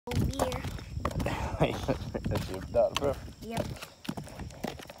That's your Dr. Pepper? Yep.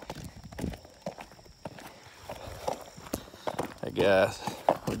 Hey guys,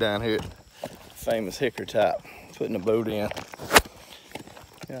 we're down here at famous Hickory Top, putting a boat in.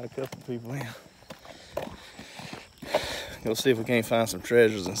 Got a couple people in. Go see if we can't find some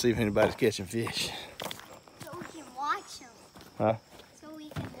treasures and see if anybody's catching fish. So we can watch them. Huh? So we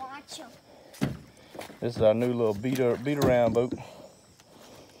can watch them. This is our new little beat around boat.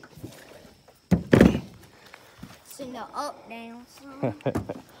 It's in the up down some.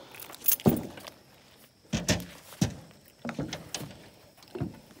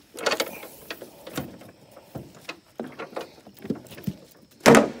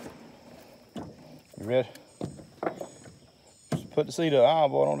 You ready? Just put the seat up. Ah,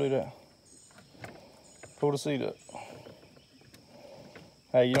 boy, don't do that. Pull the seat up.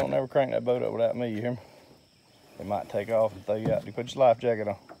 Hey, you don't never crank that boat up without me, you hear me? It might take off and throw you out. You put your life jacket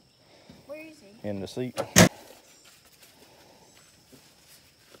on. Where is he? In the seat.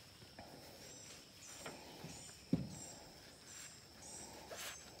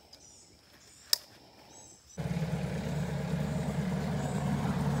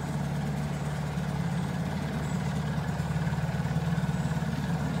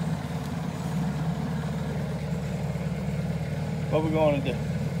 What we going to do?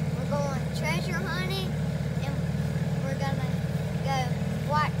 We're going treasure hunting, and we're gonna go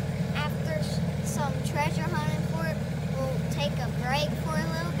watch after some treasure hunting for it. We'll take a break for a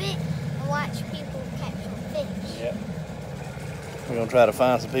little bit and watch people catch some fish. Yep. We're gonna try to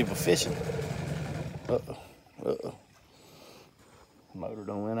find some people fishing. Uh-oh. Uh-oh. Motor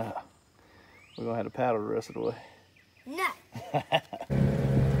don't went out. We're gonna have to paddle the rest of the way. No.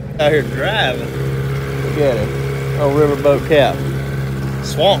 Out here driving. Look at him. Oh, riverboat cap.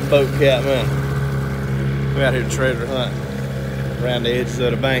 Swamp boat cap, man. We're out here to treasure hunt around the edges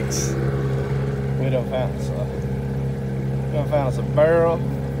of the banks. We done found us a barrel,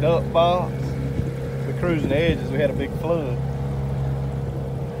 duck box. We're cruising the edges. We had a big flood.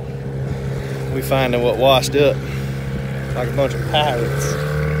 We finding what washed up like a bunch of pirates.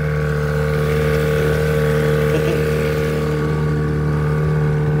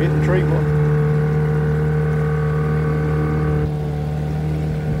 Hit the tree, boy.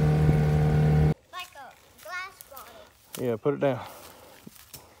 Yeah, put it down.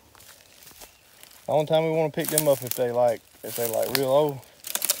 The only time we want to pick them up if they like real old.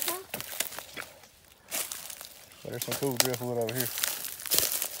 Huh? But there's some cool driftwood over here.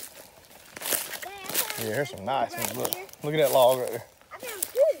 Yeah, here's some nice ones. Look at that log right there. I found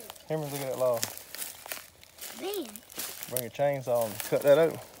two. Henry, look at that log. Man. Bring a chainsaw and cut that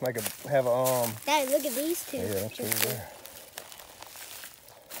out. Have a Daddy, look at these two. Yeah, that's cool there.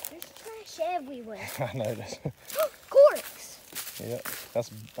 There's trash everywhere. I noticed. Corks. Yeah,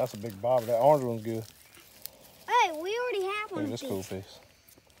 that's a big bobber. That orange one's good. Hey, we already have one. Look at of this cool these. piece.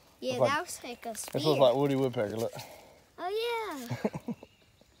 Yeah, Looks that was like a spear. This looks like Woody Woodpecker. Look. Oh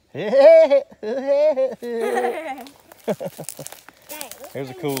Here's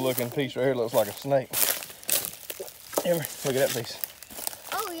a cool looking piece right here. Looks like a snake. Henry, look at that piece.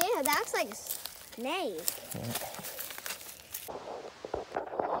 Oh yeah, that's like a snake. Yeah.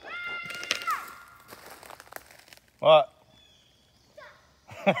 What?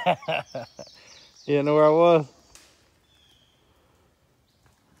 You didn't know where I was?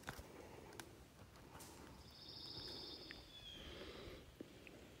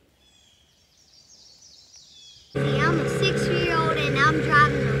 See, I'm a 6-year-old and I'm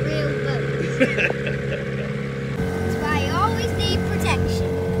driving a real boat. That's why you always need protection.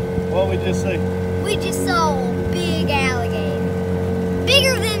 What we just see? We just saw a big alligator.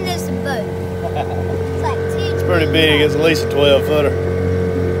 Bigger than this boat. It's like 10 It's pretty big. It's at least a 12-footer.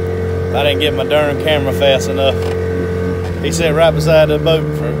 I didn't get my darn camera fast enough. He sat right beside the boat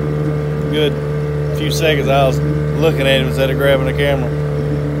for a good few seconds. I was looking at him instead of grabbing the camera.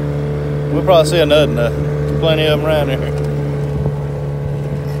 We'll probably see another one. There's plenty of them around here.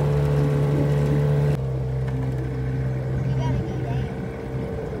 You gotta go down.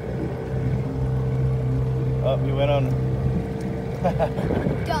 Oh, you went under.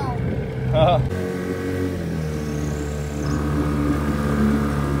 Don't.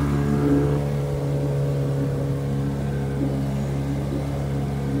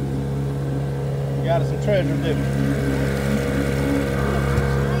 Got us some treasure, didn't we?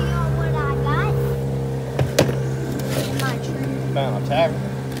 Show y'all what I got. My tree. Found a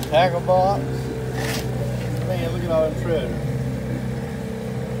tackle box. Man, look at all them treasure.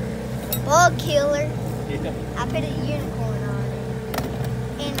 Bug killer. Yeah. I put a unicorn on it.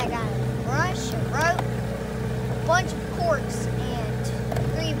 And I got a brush, a rope, a bunch of corks, and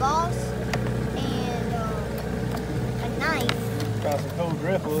 3 balls, and some cool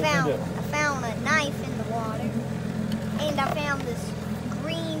driftwood. I found a knife in the water. And I found this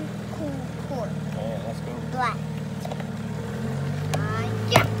green cool cork. Man, that's cool. Black.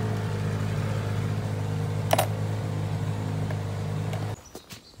 Yeah.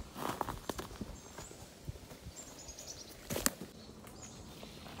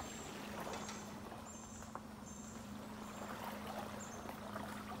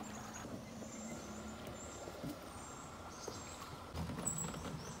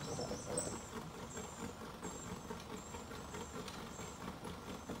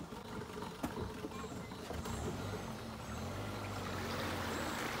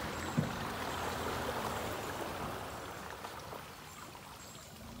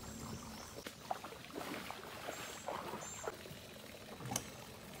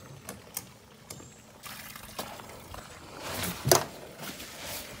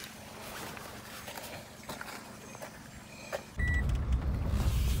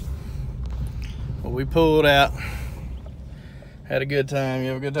 Well, we pulled out. Had a good time. You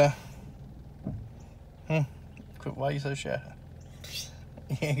have a good time? Why are you so shy?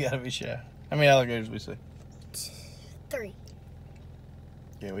 You ain't gotta be shy. How many alligators we see? 3.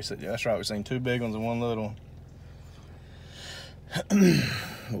 Yeah, we see. Yeah, that's right. We seen 2 big ones and 1 little one.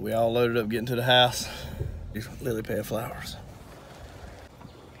 But we all loaded up getting to the house. These lily pad flowers.